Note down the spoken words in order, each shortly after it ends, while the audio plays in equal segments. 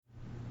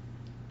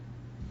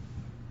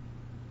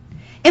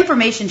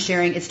Information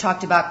sharing is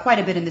talked about quite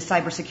a bit in the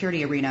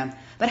cybersecurity arena,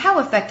 but how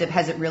effective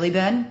has it really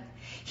been?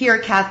 Here,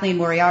 Kathleen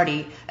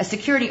Moriarty, a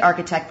security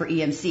architect for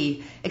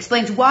EMC,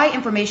 explains why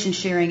information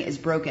sharing is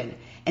broken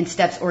and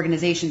steps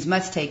organizations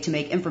must take to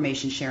make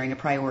information sharing a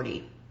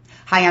priority.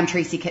 Hi, I'm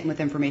Tracy Kitten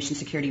with Information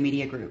Security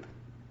Media Group.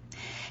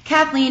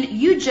 Kathleen,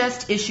 you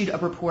just issued a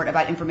report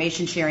about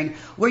information sharing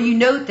where you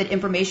note that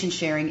information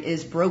sharing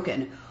is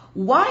broken.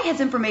 Why has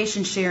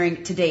information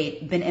sharing to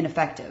date been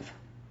ineffective?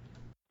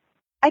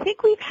 I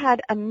think we've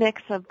had a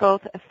mix of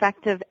both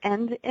effective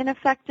and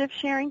ineffective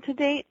sharing to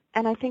date,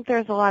 and I think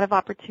there's a lot of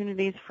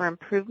opportunities for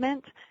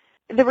improvement.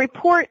 The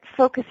report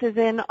focuses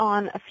in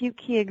on a few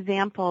key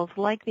examples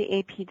like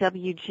the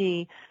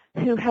APWG,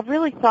 who have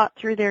really thought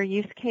through their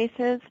use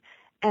cases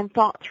and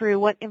thought through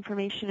what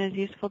information is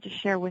useful to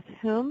share with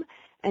whom,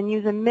 and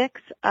use a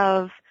mix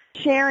of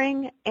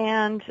sharing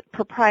and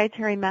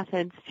proprietary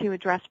methods to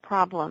address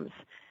problems.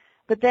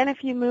 But then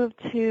if you move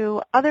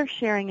to other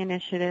sharing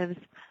initiatives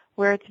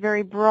where it's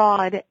very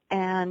broad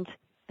and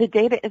the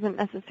data isn't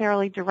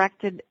necessarily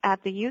directed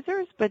at the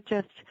users but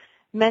just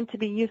meant to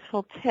be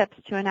useful tips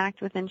to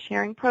enact within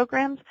sharing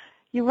programs,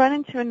 you run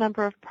into a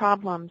number of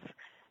problems.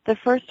 The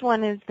first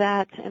one is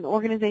that an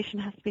organization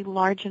has to be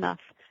large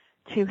enough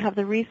to have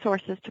the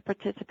resources to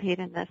participate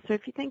in this. So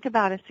if you think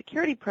about a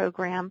security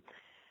program,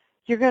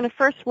 you're going to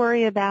first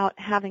worry about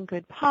having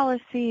good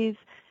policies,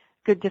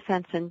 good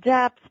defense in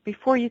depth,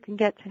 before you can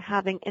get to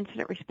having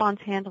incident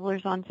response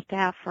handlers on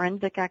staff,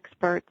 forensic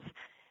experts.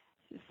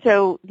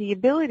 So the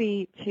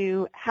ability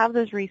to have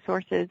those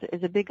resources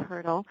is a big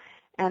hurdle,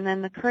 and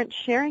then the current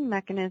sharing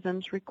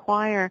mechanisms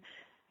require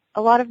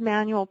a lot of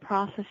manual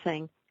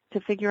processing to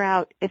figure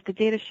out if the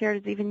data shared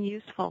is even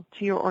useful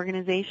to your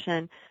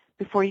organization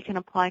before you can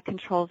apply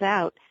controls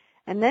out,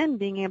 and then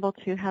being able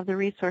to have the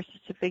resources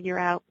to figure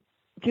out,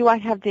 do I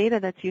have data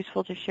that's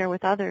useful to share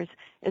with others,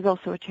 is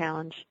also a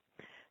challenge.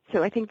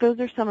 So I think those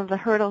are some of the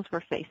hurdles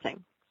we're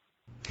facing.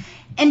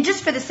 And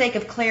just for the sake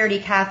of clarity,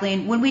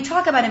 Kathleen, when we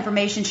talk about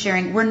information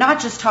sharing, we're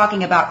not just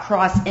talking about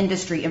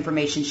cross-industry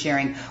information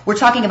sharing. We're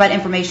talking about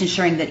information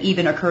sharing that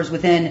even occurs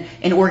within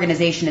an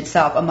organization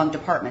itself among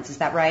departments. Is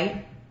that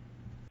right?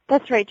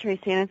 That's right,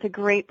 Tracy, and it's a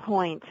great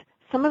point.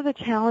 Some of the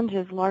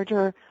challenges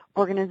larger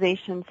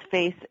organizations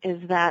face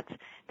is that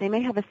they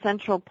may have a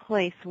central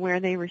place where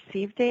they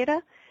receive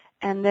data,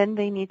 and then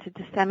they need to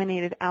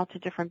disseminate it out to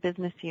different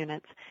business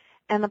units.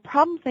 And the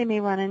problems they may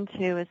run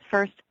into is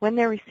first, when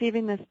they're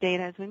receiving this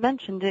data, as we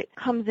mentioned, it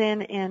comes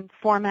in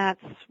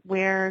formats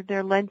where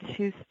they're led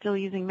to still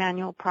using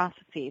manual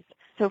processes.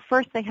 So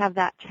first they have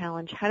that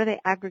challenge. How do they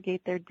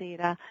aggregate their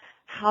data?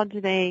 How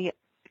do they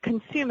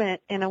consume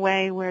it in a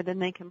way where then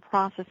they can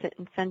process it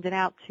and send it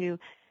out to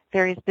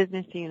various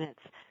business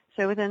units?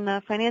 So within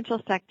the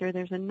financial sector,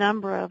 there's a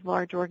number of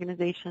large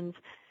organizations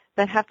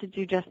that have to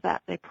do just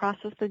that. They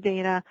process the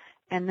data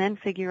and then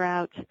figure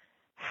out,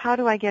 how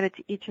do I get it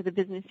to each of the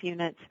business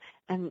units?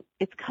 And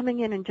it's coming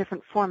in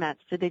different formats.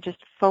 Do they just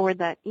forward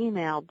that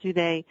email? Do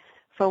they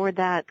forward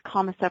that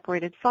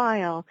comma-separated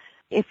file?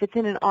 If it's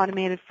in an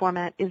automated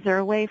format, is there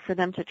a way for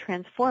them to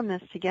transform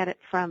this to get it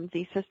from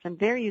the system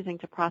they're using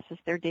to process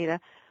their data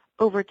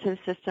over to the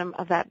system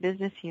of that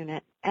business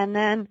unit? And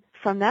then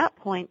from that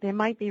point, they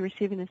might be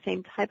receiving the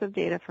same type of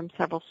data from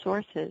several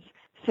sources.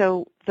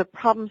 So the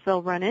problems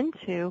they'll run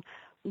into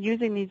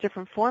using these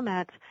different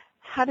formats,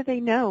 how do they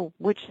know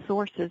which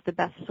source is the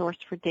best source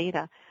for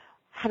data?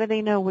 How do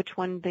they know which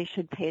one they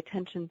should pay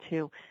attention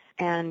to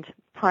and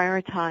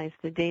prioritize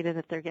the data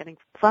that they're getting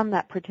from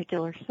that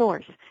particular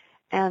source?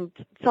 And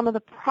some of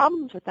the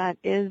problems with that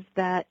is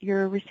that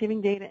you're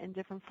receiving data in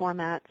different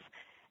formats,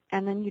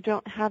 and then you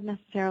don't have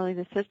necessarily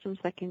the systems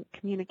that can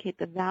communicate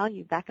the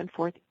value back and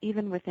forth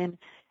even within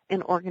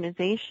an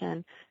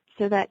organization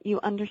so that you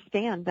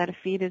understand that a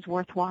feed is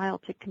worthwhile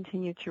to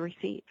continue to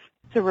receive.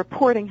 So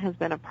reporting has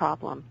been a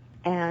problem,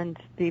 and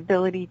the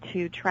ability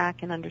to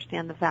track and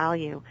understand the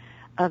value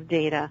of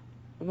data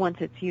once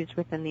it's used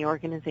within the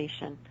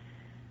organization.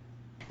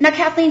 Now,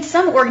 Kathleen,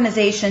 some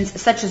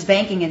organizations, such as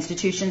banking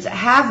institutions,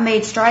 have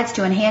made strides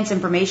to enhance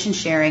information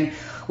sharing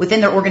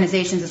within their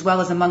organizations as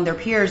well as among their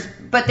peers,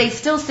 but they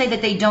still say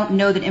that they don't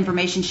know that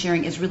information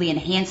sharing is really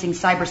enhancing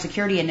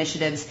cybersecurity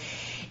initiatives.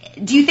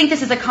 Do you think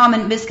this is a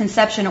common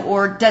misconception,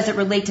 or does it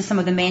relate to some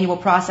of the manual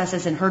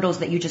processes and hurdles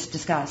that you just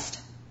discussed?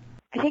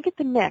 I think it's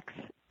a mix.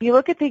 You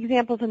look at the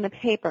examples in the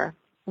paper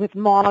with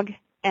MOG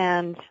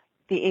and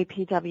the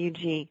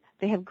APWG.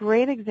 They have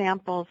great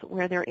examples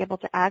where they're able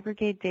to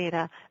aggregate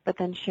data but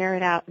then share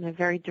it out in a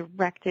very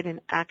directed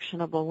and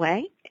actionable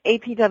way.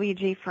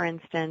 APWG, for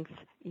instance,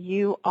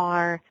 you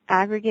are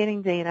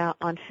aggregating data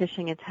on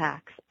phishing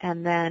attacks,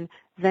 and then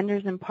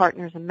vendors and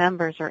partners and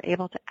members are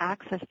able to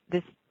access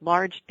this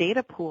large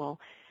data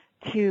pool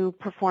to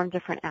perform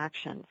different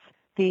actions.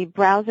 The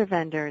browser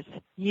vendors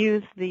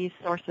use these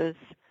sources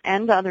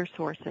and other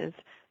sources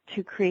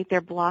to create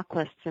their block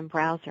lists in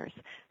browsers.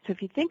 So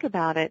if you think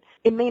about it,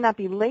 it may not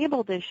be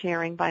labeled as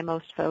sharing by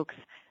most folks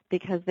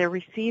because they're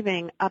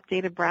receiving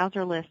updated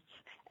browser lists,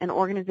 and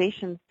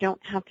organizations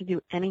don't have to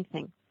do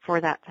anything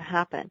for that to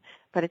happen,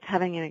 but it's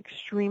having an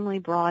extremely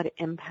broad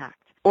impact.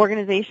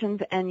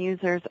 Organizations and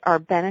users are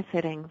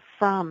benefiting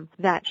from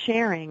that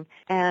sharing,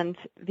 and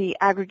the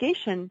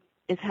aggregation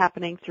is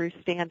happening through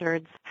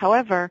standards.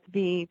 However,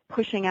 the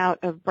pushing out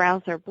of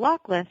browser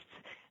block lists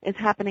is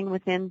happening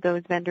within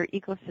those vendor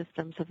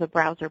ecosystems of the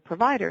browser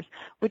providers,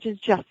 which is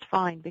just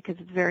fine because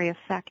it's very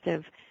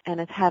effective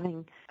and it's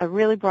having a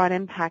really broad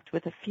impact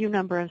with a few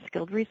number of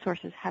skilled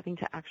resources having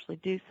to actually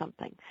do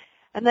something.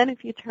 And then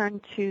if you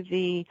turn to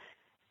the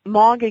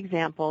MOG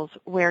examples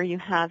where you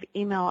have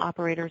email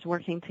operators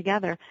working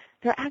together,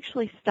 they're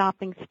actually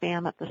stopping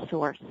spam at the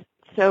source.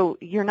 So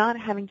you're not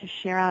having to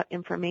share out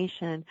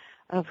information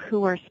of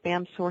who are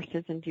spam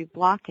sources and do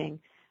blocking.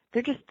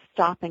 They're just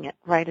stopping it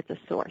right at the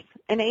source.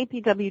 And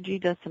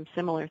APWG does some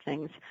similar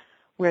things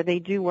where they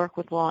do work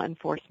with law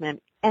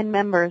enforcement and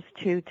members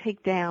to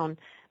take down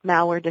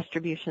malware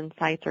distribution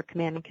sites or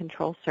command and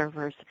control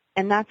servers.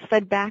 And that's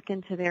fed back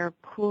into their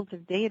pools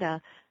of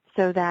data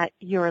so that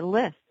your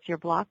lists, your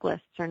block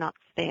lists, are not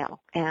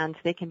stale, and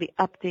they can be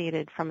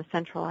updated from a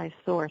centralized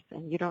source,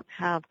 and you don't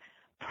have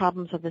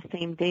problems of the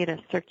same data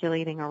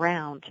circulating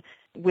around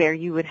where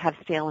you would have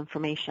stale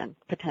information,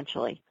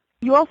 potentially.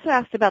 You also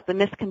asked about the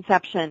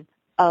misconception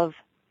of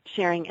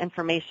sharing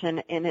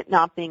information and it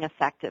not being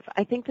effective.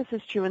 I think this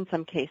is true in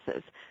some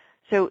cases.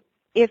 So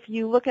if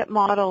you look at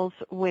models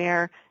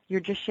where you're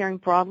just sharing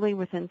broadly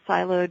within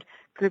siloed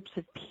groups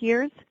of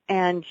peers,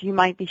 and you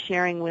might be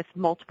sharing with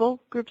multiple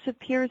groups of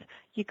peers,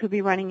 you could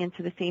be running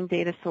into the same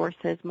data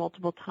sources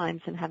multiple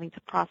times and having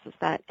to process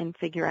that and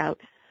figure out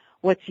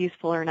what's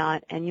useful or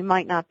not, and you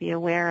might not be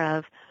aware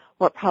of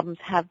what problems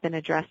have been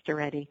addressed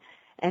already.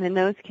 And in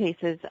those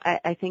cases,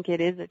 I think it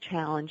is a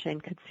challenge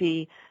and could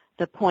see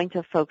the point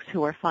of folks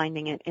who are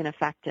finding it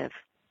ineffective.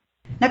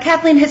 Now,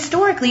 Kathleen,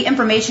 historically,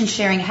 information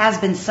sharing has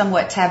been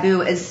somewhat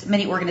taboo as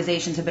many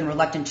organizations have been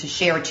reluctant to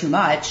share too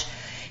much.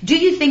 Do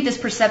you think this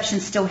perception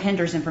still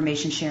hinders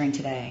information sharing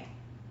today?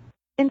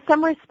 In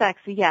some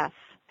respects, yes.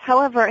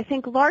 However, I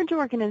think large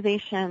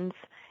organizations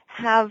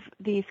have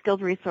the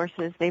skilled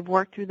resources. They've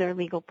worked through their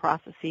legal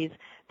processes.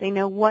 They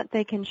know what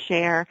they can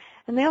share,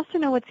 and they also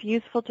know what's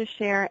useful to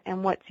share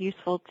and what's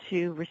useful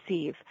to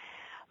receive.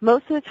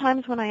 Most of the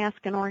times when I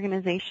ask an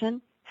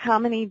organization how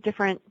many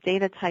different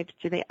data types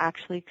do they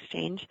actually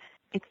exchange,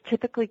 it's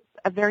typically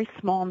a very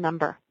small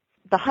number.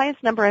 The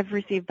highest number I've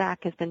received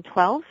back has been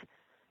 12,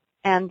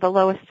 and the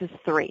lowest is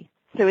 3.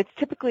 So it's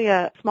typically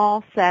a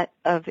small set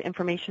of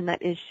information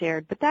that is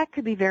shared, but that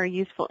could be very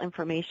useful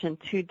information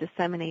to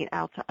disseminate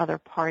out to other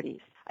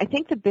parties. I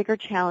think the bigger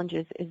challenge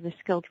is the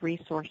skilled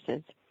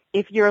resources.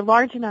 If you're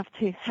large enough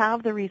to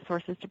have the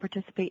resources to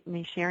participate in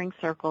these sharing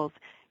circles,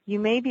 you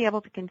may be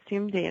able to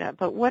consume data,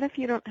 but what if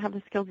you don't have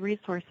the skilled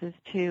resources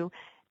to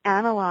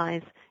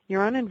analyze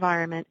your own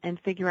environment and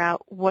figure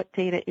out what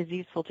data is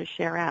useful to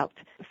share out?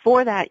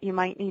 For that, you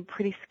might need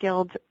pretty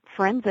skilled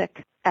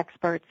forensic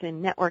experts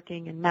in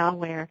networking and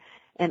malware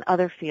and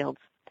other fields.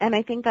 And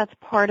I think that's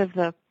part of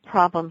the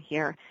problem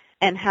here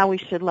and how we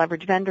should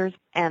leverage vendors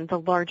and the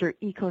larger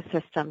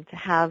ecosystem to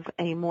have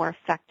a more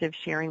effective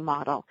sharing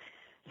model.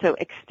 So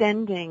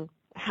extending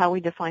how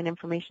we define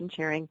information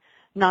sharing,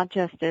 not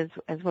just as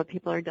what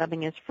people are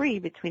dubbing as free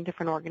between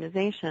different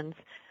organizations,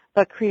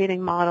 but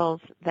creating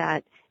models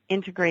that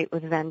integrate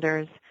with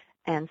vendors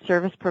and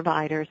service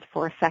providers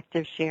for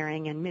effective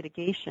sharing and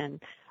mitigation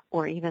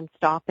or even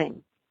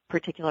stopping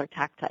particular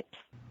attack types.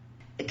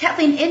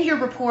 Kathleen, in your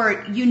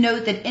report, you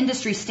note that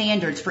industry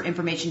standards for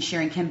information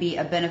sharing can be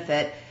a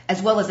benefit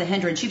as well as a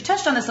hindrance. You've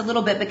touched on this a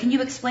little bit, but can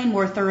you explain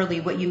more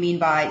thoroughly what you mean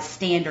by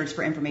standards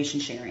for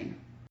information sharing?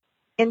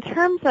 In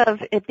terms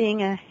of it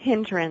being a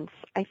hindrance,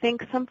 I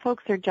think some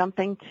folks are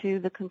jumping to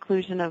the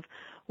conclusion of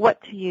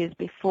what to use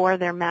before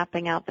they're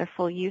mapping out their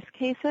full use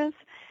cases.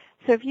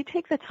 So if you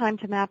take the time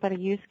to map out a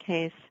use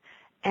case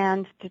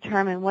and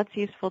determine what's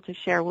useful to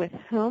share with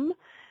whom,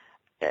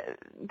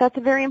 that's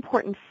a very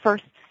important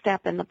first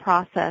step in the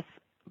process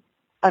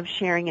of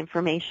sharing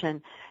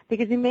information,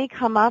 because you may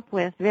come up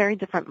with very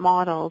different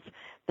models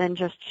than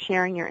just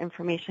sharing your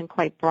information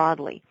quite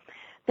broadly.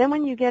 Then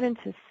when you get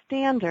into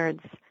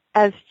standards,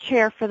 as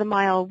chair for the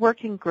MILE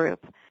working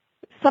group,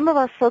 some of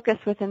our focus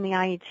within the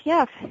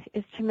IETF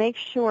is to make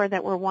sure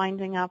that we're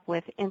winding up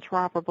with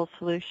interoperable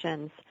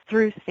solutions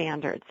through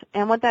standards.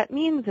 And what that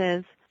means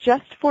is,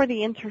 just for the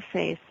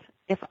interface,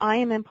 if I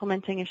am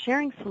implementing a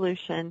sharing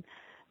solution,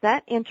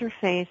 that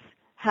interface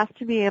has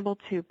to be able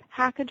to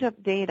package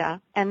up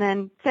data and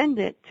then send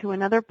it to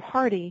another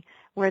party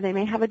where they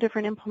may have a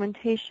different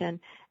implementation,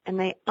 and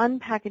they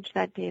unpackage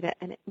that data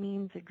and it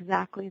means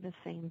exactly the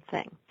same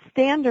thing.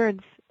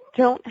 Standards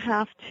don't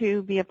have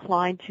to be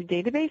applied to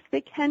database.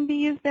 They can be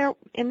used there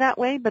in that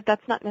way, but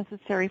that's not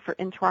necessary for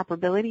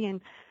interoperability and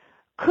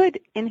could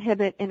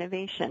inhibit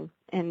innovation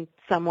in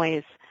some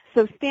ways.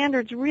 So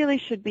standards really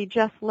should be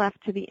just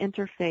left to the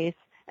interface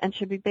and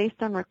should be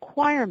based on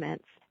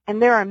requirements.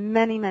 And there are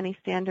many, many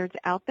standards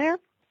out there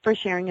for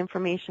sharing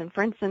information.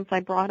 For instance, I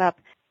brought up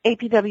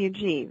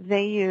APWG.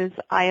 They use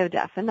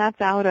IODEF, and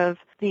that's out of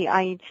the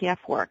IETF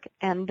work.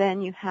 And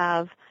then you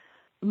have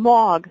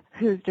MOG,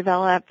 who's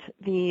developed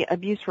the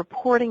abuse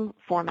reporting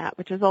format,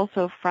 which is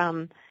also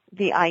from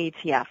the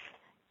IETF.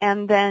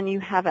 And then you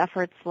have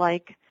efforts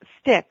like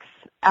STIX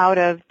out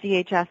of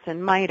DHS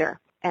and MITRE.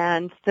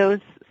 And those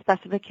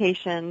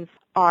specifications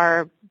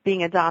are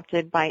being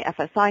adopted by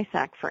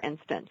FSISAC, for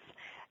instance.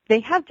 They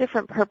have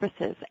different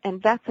purposes,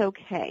 and that's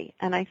okay.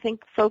 And I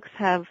think folks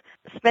have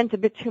spent a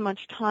bit too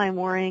much time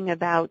worrying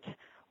about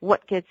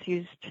what gets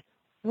used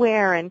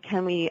where and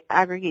can we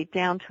aggregate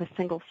down to a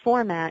single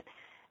format.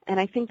 And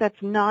I think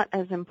that's not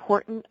as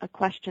important a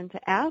question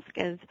to ask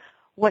as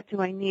what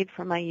do I need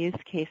for my use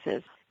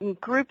cases. And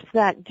groups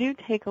that do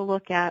take a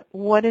look at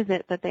what is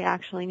it that they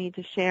actually need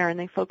to share and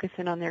they focus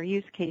in on their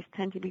use case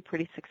tend to be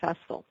pretty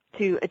successful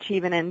to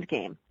achieve an end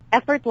game.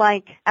 Efforts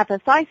like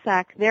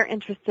FSISAC, they're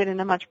interested in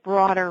a much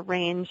broader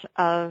range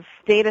of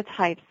data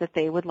types that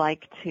they would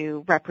like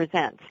to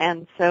represent.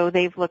 And so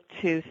they've looked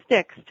to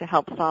STIX to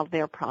help solve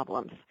their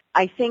problems.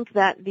 I think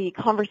that the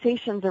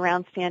conversations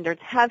around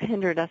standards have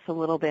hindered us a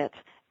little bit,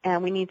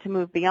 and we need to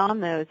move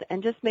beyond those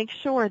and just make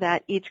sure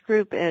that each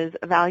group is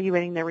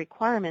evaluating their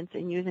requirements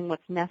and using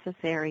what's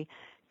necessary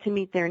to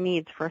meet their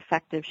needs for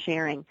effective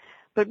sharing.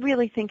 But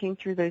really thinking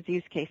through those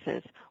use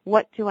cases.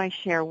 What do I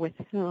share with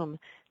whom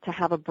to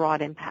have a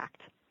broad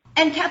impact?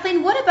 And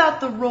Kathleen, what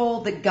about the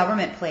role that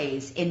government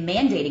plays in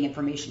mandating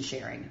information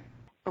sharing?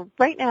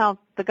 Right now,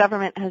 the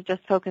government has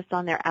just focused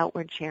on their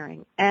outward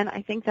sharing, and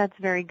I think that's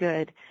very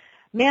good.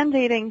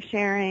 Mandating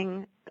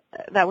sharing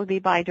that would be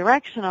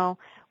bidirectional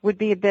would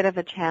be a bit of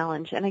a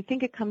challenge, and I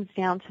think it comes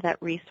down to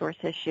that resource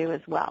issue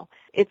as well.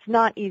 It's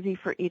not easy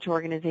for each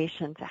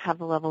organization to have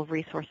the level of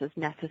resources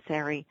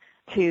necessary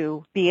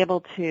to be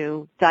able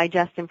to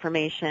digest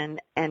information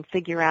and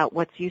figure out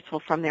what's useful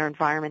from their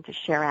environment to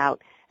share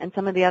out. And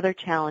some of the other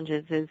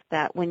challenges is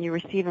that when you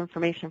receive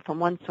information from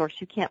one source,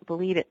 you can't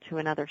bleed it to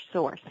another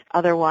source.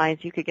 Otherwise,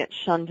 you could get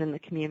shunned in the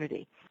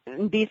community.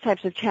 And these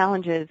types of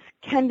challenges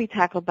can be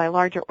tackled by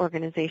larger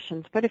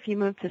organizations, but if you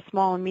move to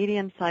small and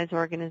medium-sized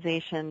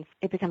organizations,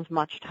 it becomes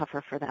much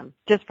tougher for them,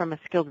 just from a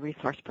skilled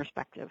resource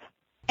perspective.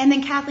 And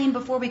then, Kathleen,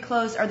 before we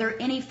close, are there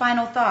any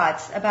final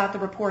thoughts about the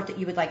report that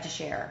you would like to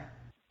share?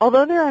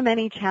 Although there are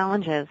many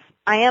challenges,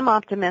 I am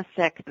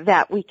optimistic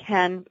that we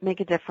can make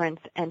a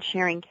difference and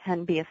sharing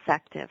can be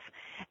effective.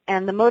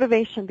 And the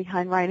motivation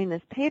behind writing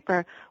this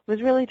paper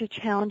was really to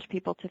challenge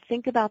people to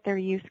think about their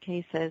use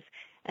cases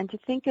and to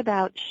think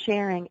about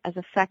sharing as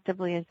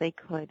effectively as they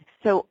could.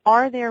 So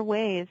are there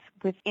ways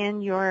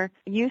within your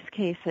use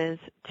cases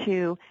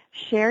to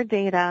share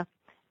data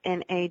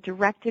in a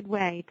directed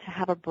way to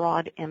have a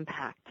broad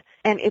impact?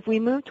 And if we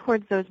move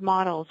towards those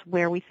models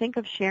where we think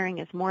of sharing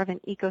as more of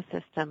an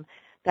ecosystem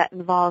that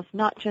involves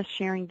not just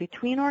sharing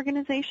between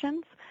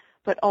organizations,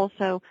 but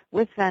also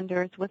with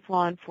vendors, with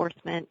law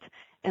enforcement,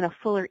 in a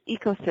fuller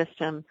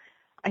ecosystem,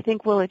 I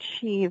think we'll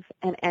achieve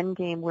an end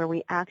game where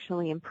we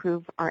actually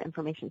improve our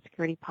information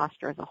security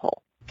posture as a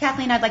whole.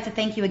 Kathleen, I'd like to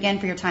thank you again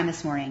for your time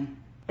this morning.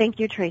 Thank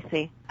you,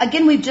 Tracy.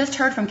 Again, we've just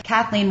heard from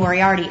Kathleen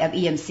Moriarty of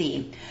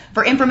EMC.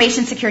 For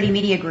Information Security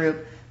Media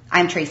Group,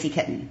 I'm Tracy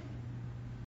Kitten.